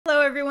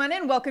everyone,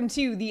 and welcome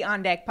to the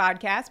On Deck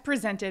podcast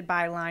presented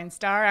by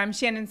LineStar. I'm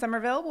Shannon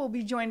Sommerville. We'll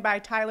be joined by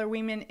Tyler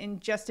Wiemann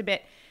in just a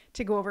bit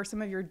to go over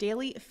some of your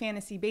daily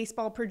fantasy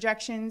baseball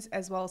projections,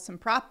 as well as some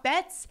prop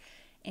bets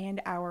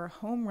and our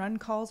home run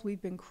calls. We've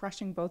been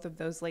crushing both of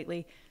those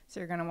lately, so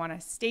you're going to want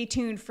to stay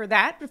tuned for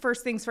that. But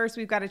first things first,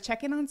 we've got to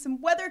check in on some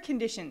weather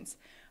conditions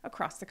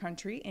across the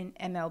country in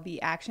MLB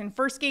action.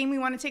 First game we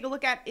want to take a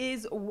look at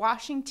is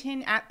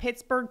Washington at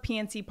Pittsburgh.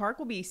 PNC Park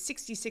will be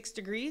 66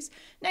 degrees.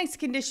 Nice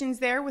conditions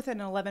there with an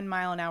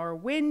 11-mile-an-hour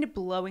wind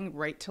blowing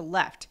right to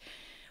left.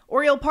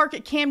 Oriole Park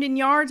at Camden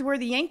Yards, where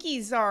the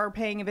Yankees are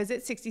paying a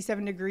visit,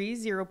 67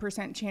 degrees,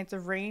 0% chance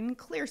of rain.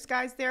 Clear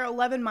skies there,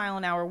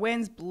 11-mile-an-hour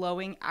winds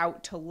blowing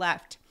out to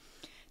left.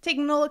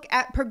 Taking a look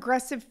at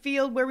Progressive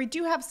Field, where we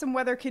do have some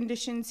weather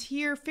conditions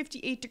here,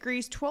 58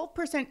 degrees,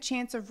 12%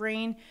 chance of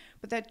rain,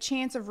 but that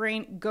chance of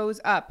rain goes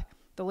up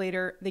the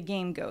later the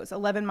game goes.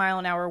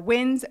 11-mile-an-hour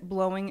winds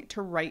blowing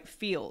to right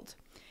field.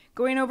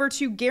 Going over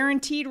to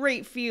Guaranteed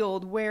Rate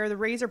Field, where the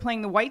Rays are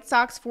playing the White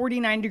Sox,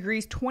 49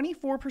 degrees,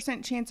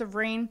 24% chance of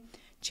rain.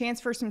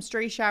 Chance for some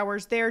stray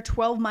showers there,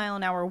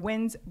 12-mile-an-hour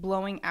winds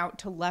blowing out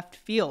to left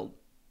field.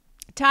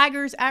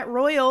 Tigers at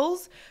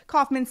Royals,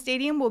 Kauffman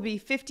Stadium will be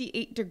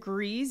 58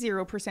 degrees,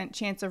 0%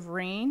 chance of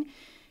rain.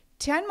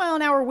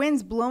 10-mile-an-hour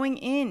winds blowing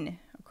in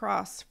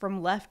across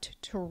from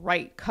left to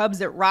right.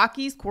 Cubs at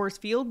Rockies, Coors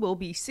Field will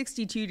be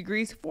 62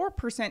 degrees,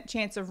 4%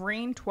 chance of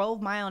rain,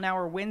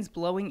 12-mile-an-hour winds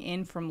blowing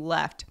in from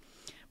left.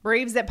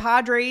 Braves at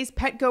Padres,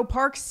 Petco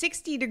Park,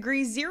 60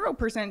 degrees,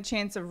 0%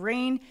 chance of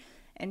rain,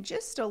 and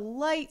just a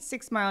light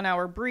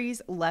 6-mile-an-hour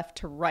breeze left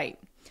to right.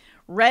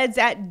 Reds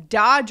at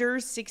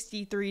Dodgers,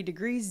 63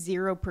 degrees,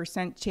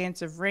 0%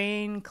 chance of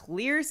rain,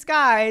 clear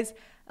skies,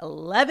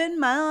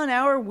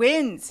 11-mile-an-hour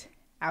winds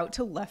out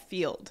to left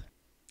field.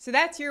 So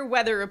that's your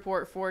weather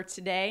report for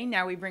today.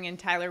 Now we bring in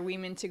Tyler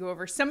Wiemann to go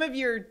over some of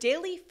your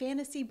daily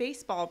fantasy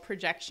baseball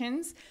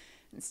projections.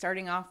 And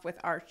starting off with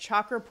our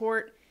chalk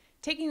report,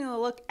 taking a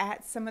look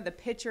at some of the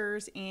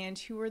pitchers and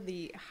who are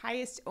the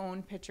highest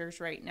owned pitchers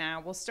right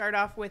now. We'll start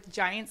off with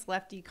Giants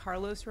lefty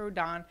Carlos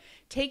Rodon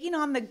taking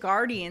on the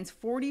Guardians,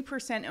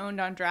 40% owned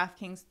on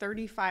DraftKings,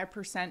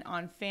 35%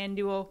 on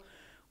FanDuel.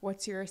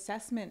 What's your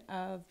assessment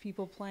of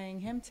people playing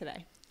him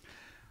today?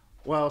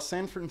 Well,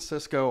 San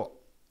Francisco,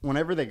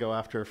 whenever they go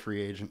after a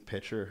free agent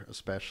pitcher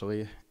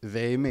especially,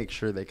 they make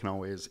sure they can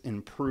always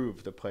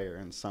improve the player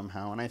in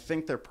somehow. And I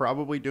think they're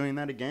probably doing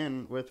that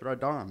again with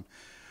Rodon.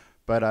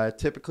 But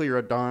typically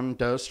Rodon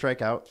does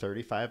strike out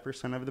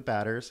 35% of the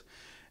batters,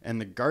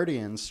 and the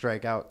Guardians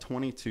strike out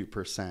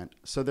 22%.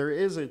 So there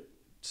is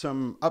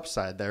some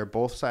upside there.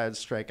 Both sides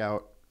strike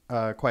out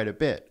quite a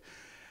bit.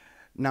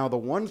 Now, the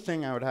one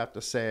thing I would have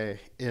to say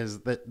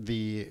is that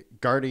the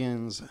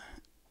Guardians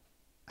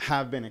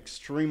have been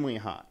extremely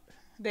hot.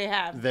 They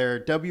have. Their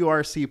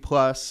WRC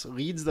plus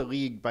leads the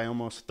league by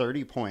almost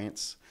 30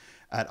 points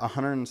at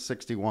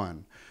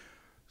 161.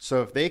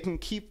 So if they can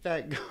keep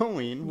that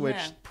going,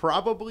 which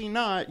probably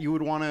not, you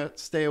would want to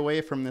stay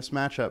away from this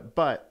matchup.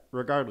 But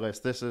regardless,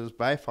 this is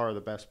by far the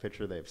best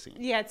pitcher they've seen.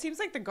 Yeah, it seems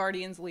like the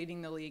Guardians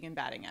leading the league in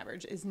batting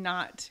average is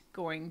not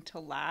going to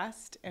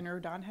last. And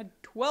Rodon had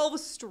 12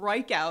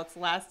 strikeouts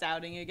last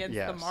outing against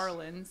the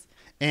Marlins.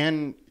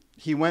 And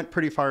he went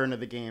pretty far into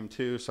the game,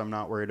 too, so I'm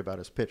not worried about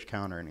his pitch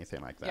count or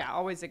anything like that. Yeah,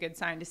 always a good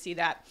sign to see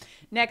that.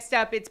 Next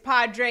up, it's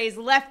Padres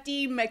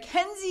lefty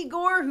Mackenzie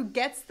Gore, who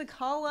gets the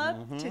call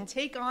up to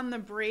take on the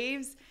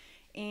Braves.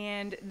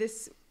 And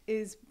this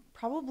is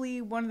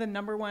probably one of the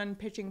number one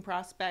pitching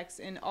prospects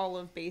in all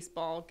of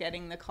baseball,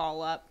 getting the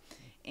call up.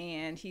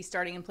 And he's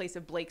starting in place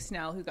of Blake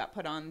Snell, who got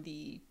put on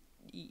the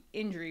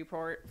injury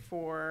report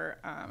for,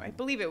 I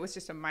believe it was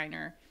just a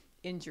minor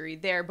injury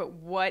there. But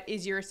what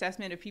is your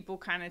assessment of people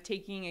kind of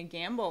taking a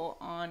gamble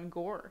on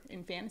Gore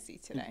in fantasy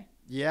today?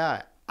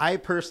 Yeah, I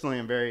personally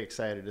am very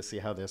excited to see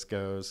how this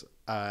goes.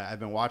 I've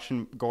been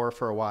watching Gore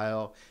for a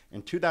while.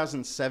 In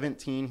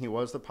 2017, he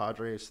was the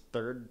Padres'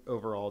 third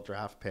overall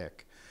draft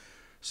pick.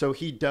 So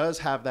he does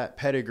have that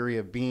pedigree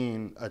of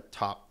being a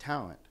top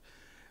talent.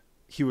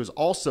 He was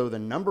also the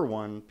number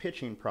one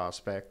pitching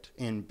prospect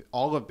in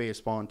all of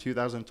baseball in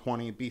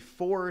 2020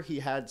 before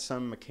he had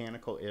some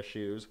mechanical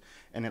issues,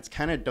 and it's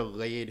kind of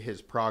delayed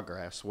his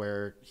progress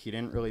where he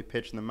didn't really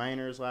pitch in the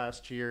minors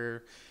last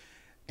year,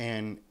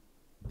 and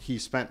he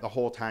spent the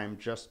whole time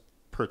just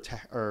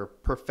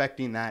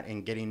perfecting that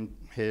and getting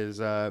his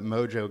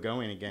mojo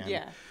going again.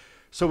 Yeah.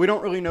 So we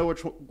don't really know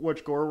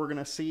which Gore we're going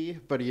to see,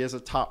 but he is a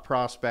top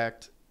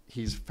prospect.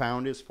 He's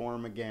found his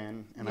form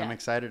again, and I'm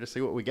excited to see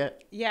what we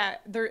get. Yeah,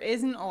 there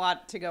isn't a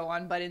lot to go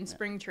on, but in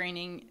spring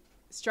training,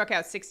 struck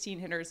out 16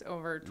 hitters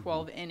over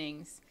 12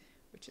 innings,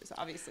 which is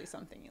obviously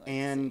something you like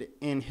and to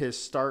see. In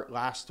his start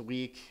last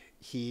week,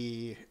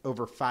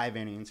 over 5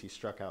 innings, he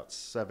struck out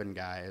 7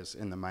 guys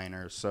in the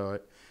minors. So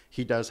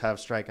he does have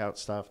strikeout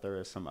stuff. There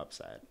is some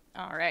upside.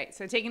 All right,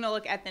 so taking a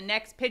look at the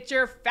next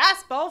pitcher,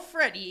 Fastball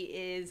Freddy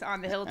is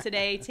on the hill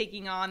today,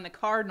 taking on the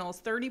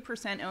Cardinals,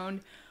 30%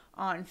 owned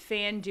on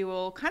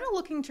FanDuel, kind of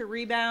looking to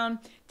rebound.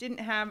 Didn't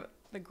have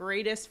the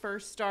greatest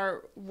first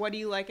start. What do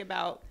you like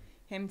about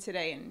him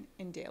today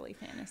in daily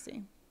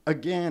fantasy.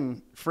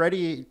 Again,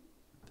 Freddie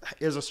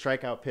is a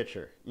strikeout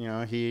pitcher. You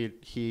know,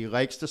 he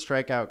likes to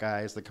strike out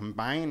guys. The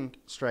combined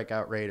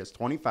strikeout rate is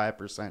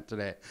 25%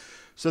 today.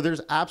 So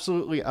there's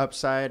absolutely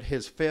upside.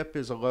 His FIP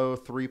is a low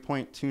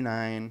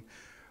 3.29.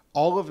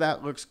 All of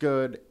that looks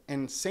good.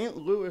 And St.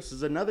 Louis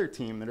is another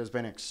team that has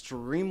been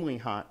extremely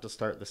hot to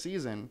start the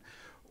season.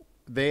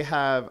 They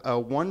have a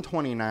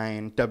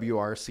 129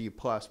 WRC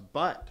plus,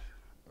 but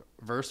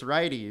versus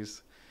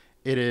righties,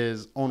 it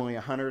is only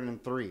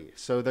 103.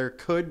 So there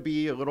could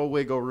be a little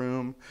wiggle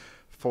room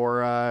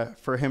for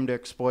him to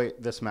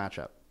exploit this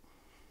matchup.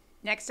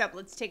 Next up,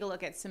 let's take a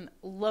look at some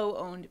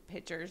low-owned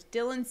pitchers.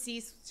 Dylan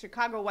Cease,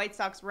 Chicago White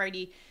Sox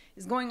righty,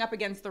 is going up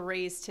against the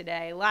Rays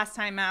today. Last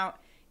time out,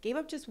 gave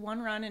up just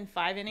 1 run in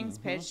 5 innings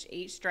pitched,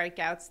 8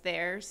 strikeouts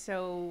there.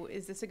 So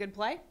is this a good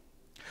play?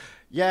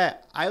 Yeah,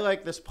 I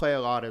like this play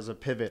a lot as a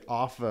pivot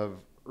off of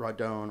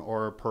Rodon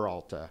or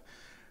Peralta.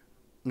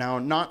 Now,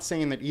 not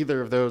saying that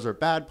either of those are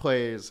bad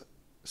plays.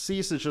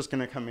 Cease is just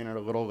going to come in at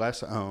a little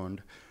less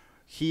owned.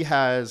 He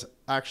has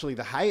actually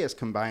the highest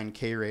combined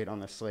K rate on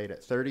the slate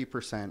at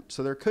 30%,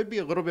 so there could be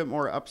a little bit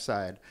more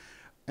upside.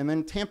 And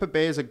then Tampa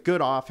Bay is a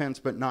good offense,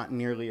 but not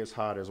nearly as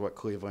hot as what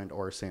Cleveland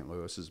or St.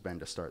 Louis has been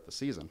to start the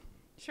season.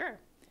 Sure.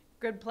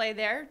 Good play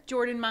there.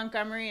 Jordan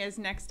Montgomery is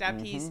next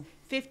up. He's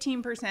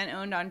 15%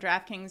 owned on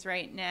DraftKings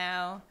right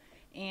now.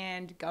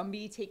 And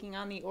Gumby taking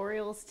on the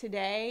Orioles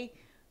today.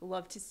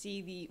 Love to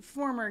see the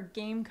former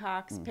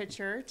Gamecocks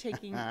pitcher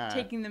taking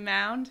the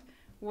mound.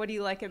 What do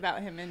you like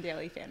about him in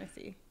daily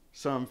fantasy?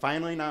 So I'm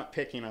finally not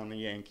picking on the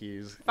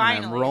Yankees.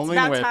 Finally, I'm rolling it's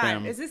about with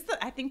time. him.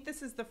 I think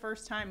this is the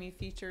first time you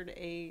featured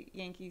a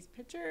Yankees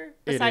pitcher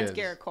besides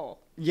Garrett Cole.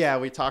 Yeah,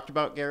 we talked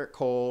about Garrett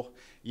Cole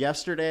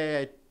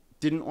yesterday. I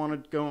didn't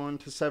want to go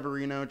into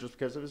Severino just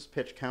because of his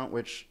pitch count,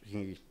 which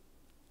he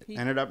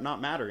ended up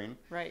not mattering.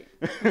 Right,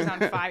 he was on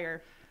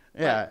fire.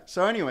 Yeah.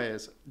 So,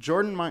 anyways,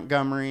 Jordan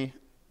Montgomery,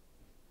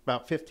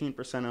 about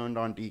 15% owned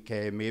on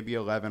DK, maybe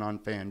 11 on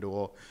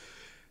FanDuel.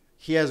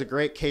 He has a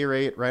great K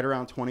rate, right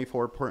around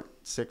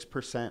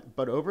 24.6%.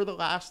 But over the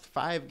last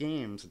 5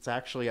 games, it's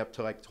actually up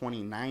to like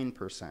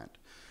 29%.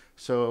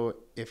 So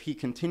if he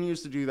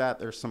continues to do that,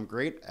 there's some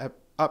great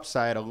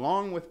upside.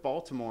 Along with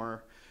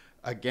Baltimore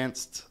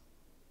against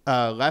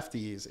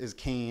lefties is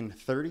Kane,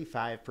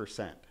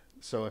 35%.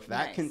 So if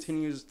that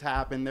continues to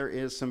happen, there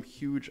is some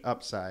huge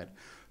upside.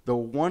 The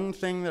one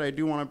thing that I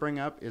do want to bring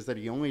up is that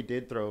he only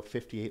did throw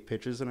 58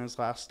 pitches in his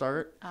last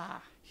start.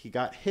 He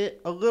got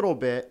hit a little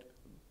bit.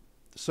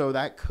 So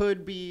that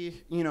could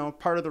be,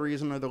 part of the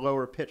reason of the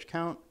lower pitch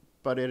count,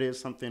 but it is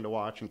something to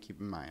watch and keep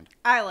in mind.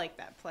 I like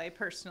that play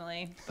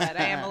personally, but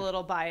I am a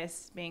little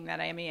biased being that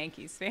I am a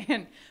Yankees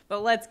fan. But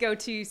let's go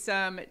to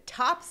some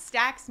top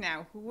stacks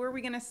now. Who are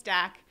we going to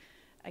stack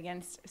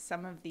against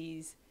some of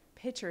these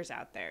pitchers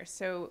out there?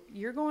 So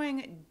you're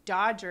going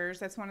Dodgers.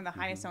 That's one of the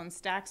highest owned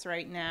stacks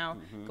right now,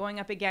 going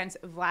up against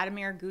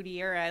Vladimir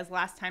Gutierrez.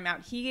 Last time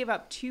out, he gave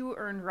up 2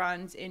 earned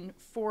runs in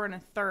 4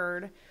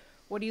 1/3.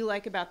 What do you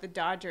like about the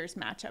Dodgers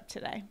matchup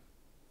today?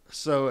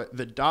 So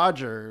the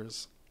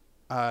Dodgers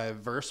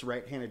versus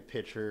right-handed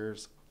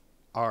pitchers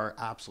are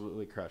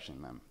absolutely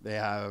crushing them. They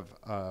have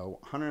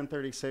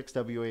 136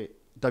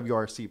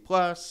 WRC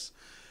plus.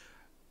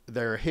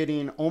 They're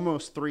hitting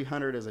almost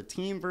 300 as a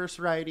team versus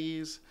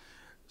righties.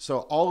 So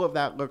all of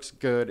that looks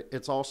good.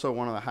 It's also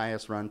one of the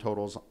highest run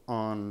totals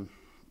on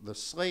the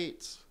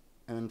slates.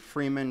 And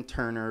Freeman,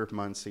 Turner,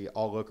 Muncy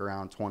all look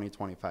around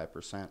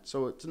 20-25%.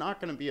 So it's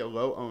not going to be a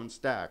low-owned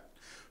stack.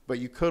 But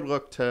you could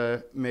look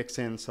to mix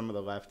in some of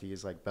the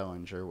lefties like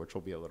Bellinger, which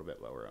will be a little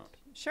bit lower owned.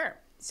 Sure.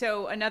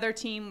 So another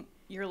team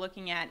you're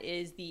looking at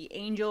is the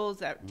Angels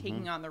that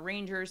taking on the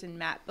Rangers and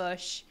Matt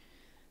Bush.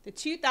 The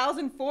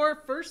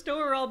 2004 first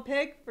overall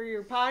pick for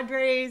your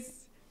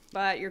Padres,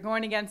 but you're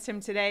going against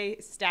him today,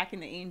 stacking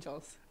the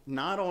Angels.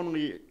 Not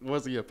only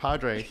was he a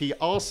Padre, he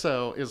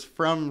also is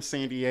from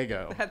San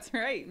Diego. That's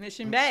right,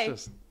 Mission Bay.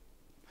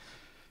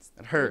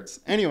 It hurts.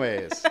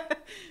 Anyways,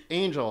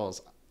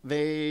 Angels.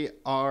 They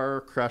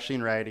are crushing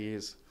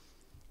righties.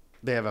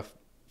 They have a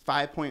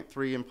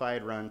 5.3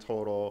 implied run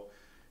total.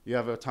 You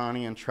have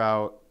Ohtani and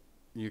Trout.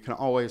 You can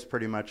always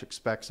pretty much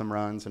expect some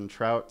runs, and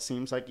Trout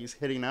seems like he's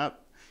heating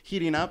up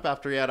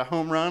after he had a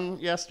home run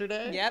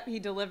yesterday. Yep, he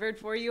delivered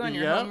for you on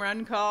your home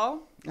run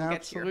call. We'll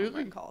get to your home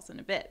run calls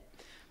in a bit.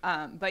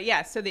 But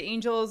yeah, so the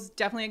Angels,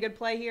 definitely a good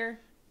play here.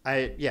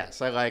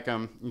 Yes, I like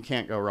them. You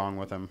can't go wrong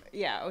with them.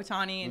 Yeah,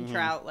 Ohtani and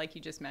Trout, like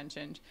you just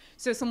mentioned.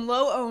 So some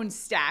low-owned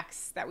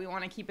stacks that we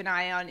want to keep an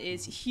eye on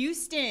is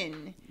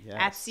Houston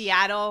at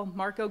Seattle.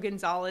 Marco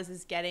Gonzalez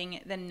is getting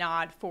the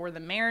nod for the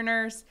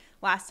Mariners.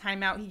 Last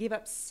time out, he gave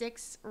up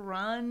 6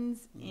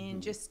 runs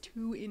in just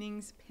 2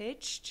 innings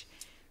pitched.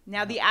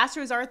 Now, the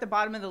Astros are at the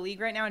bottom of the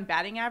league right now in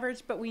batting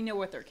average, but we know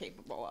what they're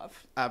capable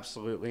of.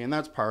 Absolutely, and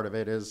that's part of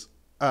it is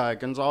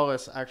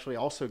Gonzalez actually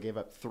also gave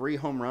up 3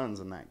 home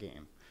runs in that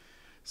game.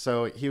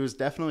 So he was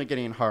definitely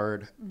getting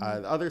hard. The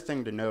other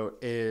thing to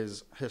note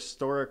is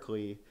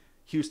historically,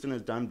 Houston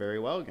has done very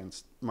well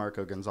against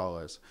Marco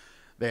Gonzalez.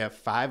 They have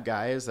 5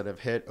 guys that have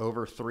hit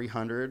over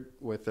 300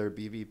 with their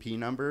BVP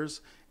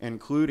numbers,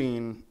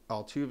 including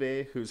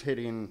Altuve, who's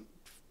hitting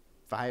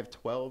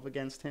 512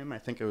 against him. I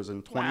think it was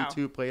in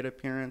 22 plate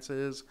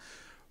appearances.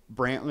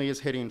 Brantley is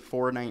hitting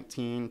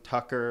 419,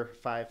 Tucker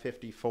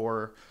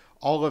 554.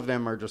 All of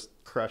them are just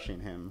crushing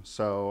him.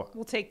 So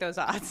we'll take those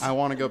odds. I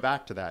want to go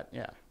back to that.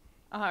 Yeah.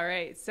 All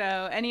right. So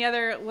any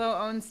other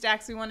low-owned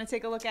stacks we want to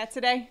take a look at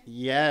today?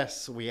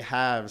 Yes, we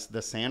have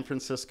the San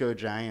Francisco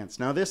Giants.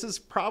 Now, this is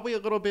probably a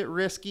little bit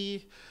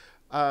risky.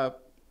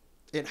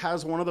 It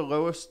has one of the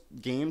lowest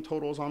game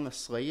totals on the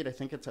slate. I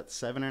think it's at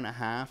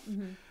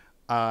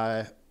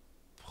 7.5.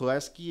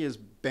 Plesky has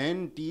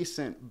been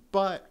decent,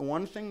 but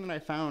one thing that I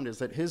found is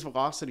that his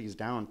velocity is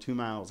down 2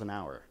 miles an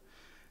hour.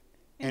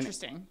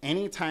 Interesting. And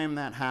anytime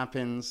that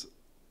happens,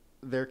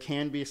 there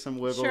can be some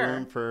wiggle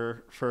room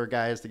for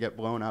guys to get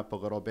blown up a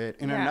little bit.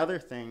 And another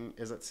thing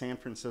is that San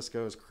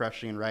Francisco is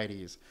crushing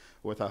righties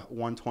with a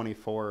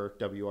 124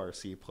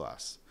 WRC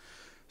plus.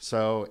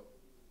 So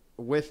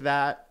with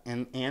that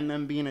and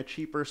them being a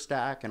cheaper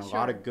stack and a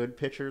lot of good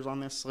pitchers on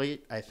this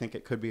slate, I think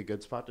it could be a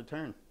good spot to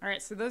turn. All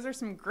right, so those are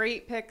some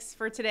great picks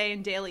for today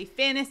in daily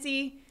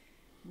fantasy.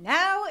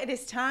 Now it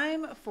is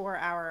time for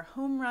our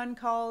home run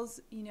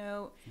calls. You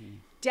know,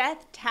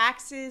 death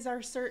taxes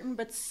are certain,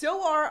 but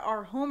so are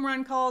our home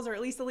run calls, or at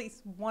least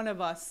one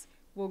of us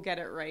will get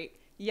it right.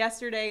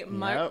 Yesterday,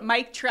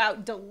 Mike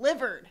Trout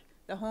delivered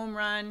the home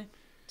run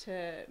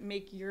to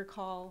make your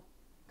call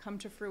come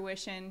to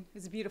fruition. It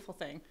was a beautiful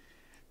thing.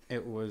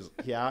 It was,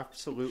 he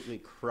absolutely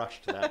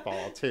crushed that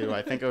ball, too.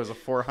 I think it was a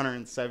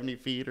 470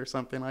 feet or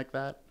something like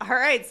that. All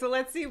right, so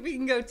let's see if we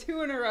can go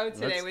 2 in a row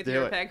today with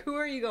your pick. Who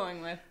are you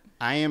going with?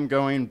 I am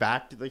going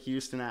back to the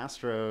Houston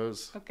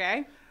Astros.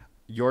 Okay.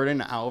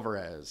 Yordan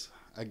Alvarez.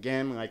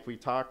 Again, like we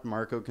talked,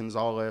 Marco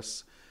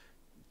Gonzalez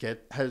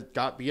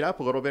got beat up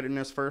a little bit in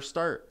his first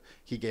start.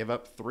 He gave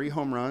up 3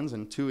 home runs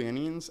in 2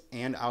 innings,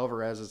 and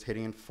Alvarez is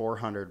hitting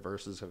 400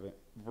 versus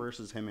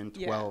him in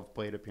 12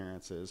 plate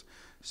appearances.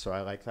 So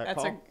I like that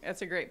call.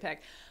 That's a great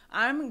pick.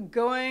 I'm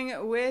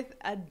going with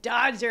a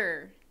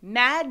Dodger,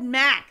 Mad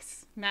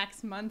Max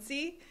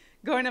Muncy,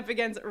 going up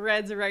against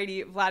Reds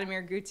righty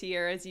Vladimir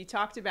Gutierrez. You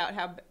talked about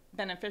how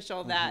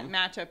beneficial that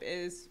matchup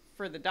is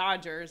for the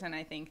Dodgers, and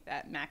I think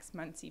that Max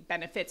Muncy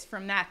benefits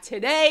from that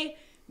today.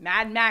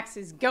 Mad Max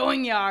is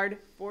going yard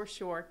for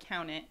sure.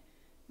 Count it.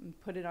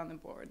 Put it on the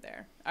board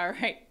there. All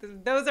right.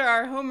 Those are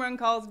our home run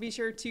calls. Be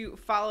sure to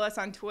follow us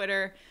on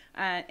Twitter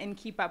and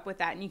keep up with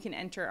that. And you can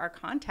enter our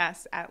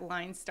contest at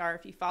LineStar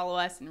if you follow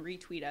us and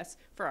retweet us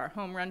for our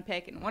home run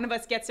pick. And one of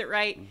us gets it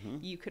right,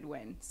 you could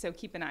win. So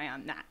keep an eye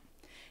on that.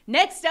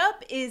 Next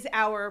up is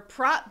our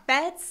prop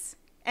bets.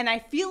 And I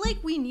feel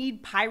like we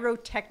need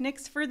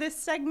pyrotechnics for this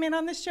segment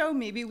on the show.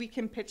 Maybe we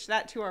can pitch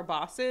that to our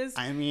bosses.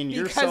 I mean,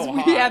 you're so hot.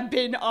 Because we have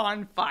been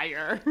on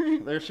fire.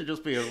 There should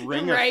just be a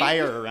ring of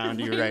fire around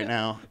you right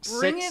now.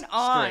 Bring it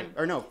on.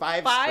 Straight. Or no,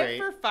 5 5 straight.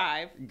 for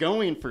 5.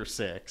 Going for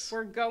 6.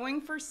 We're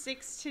going for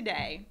 6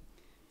 today.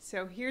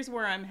 So here's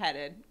where I'm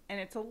headed. And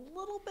it's a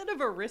little bit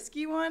of a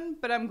risky one,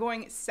 but I'm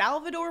going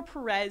Salvador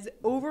Perez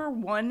over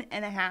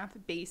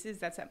 1.5 bases.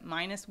 That's at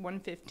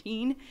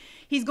 -115.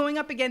 He's going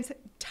up against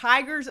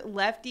Tigers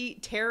lefty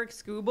Tarek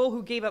Skubal,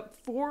 who gave up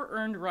 4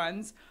 earned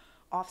runs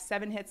off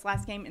 7 hits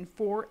last game and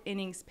 4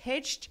 innings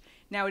pitched.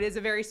 Now, it is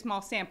a very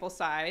small sample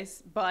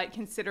size, but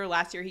consider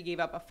last year he gave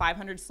up a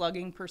 .500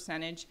 slugging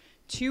percentage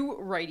to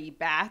righty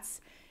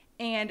bats.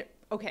 And,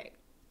 okay,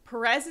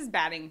 Perez is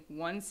batting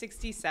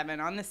 .167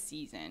 on the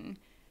season.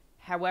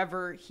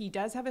 However, he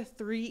does have a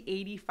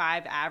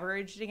 .385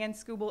 average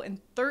against Skubal in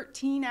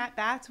 13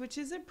 at-bats, which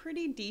is a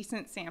pretty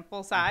decent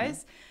sample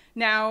size.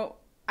 Now,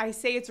 I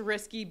say it's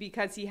risky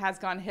because he has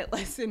gone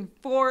hitless in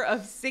 4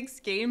 of 6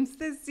 games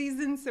this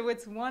season, so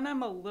it's one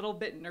I'm a little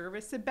bit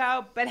nervous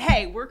about. But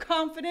hey, we're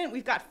confident.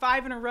 We've got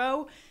 5 in a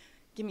row.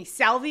 Give me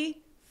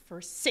Salvi for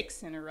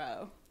 6 in a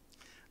row.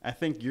 I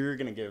think you're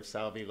going to give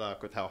Salvi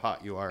luck with how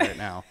hot you are right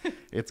now.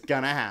 It's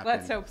going to happen.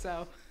 Let's hope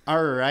so.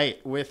 All right.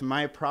 With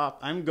my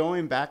prop, I'm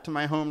going back to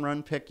my home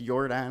run pick,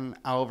 Yordan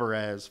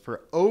Alvarez,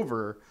 for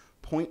over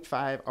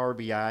 0.5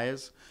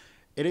 RBIs.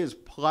 It is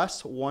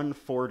plus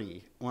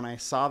 140. When I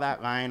saw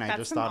that line, I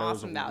just thought it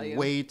was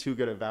way too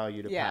good a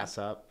value to pass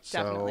up.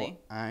 Definitely.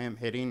 So I am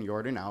hitting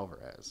Yordan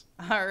Alvarez.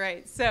 All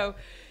right. So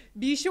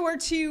be sure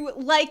to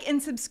like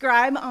and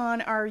subscribe on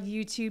our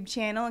YouTube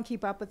channel and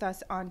keep up with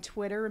us on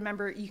Twitter.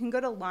 Remember, you can go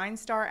to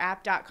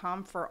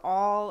LineStarApp.com for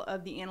all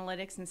of the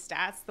analytics and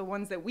stats, the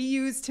ones that we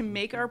use to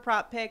make our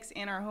prop picks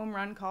and our home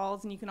run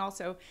calls. And you can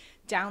also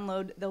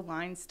download the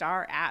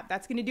LineStar app.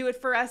 That's going to do it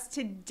for us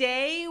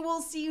today.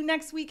 We'll see you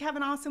next week. Have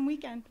an awesome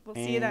weekend. We'll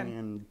see you then.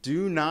 And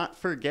do not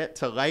forget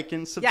to like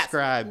and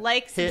subscribe. Yes,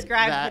 like,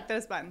 subscribe, hit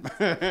those buttons.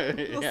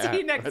 We'll see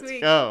you next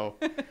week. Let's go.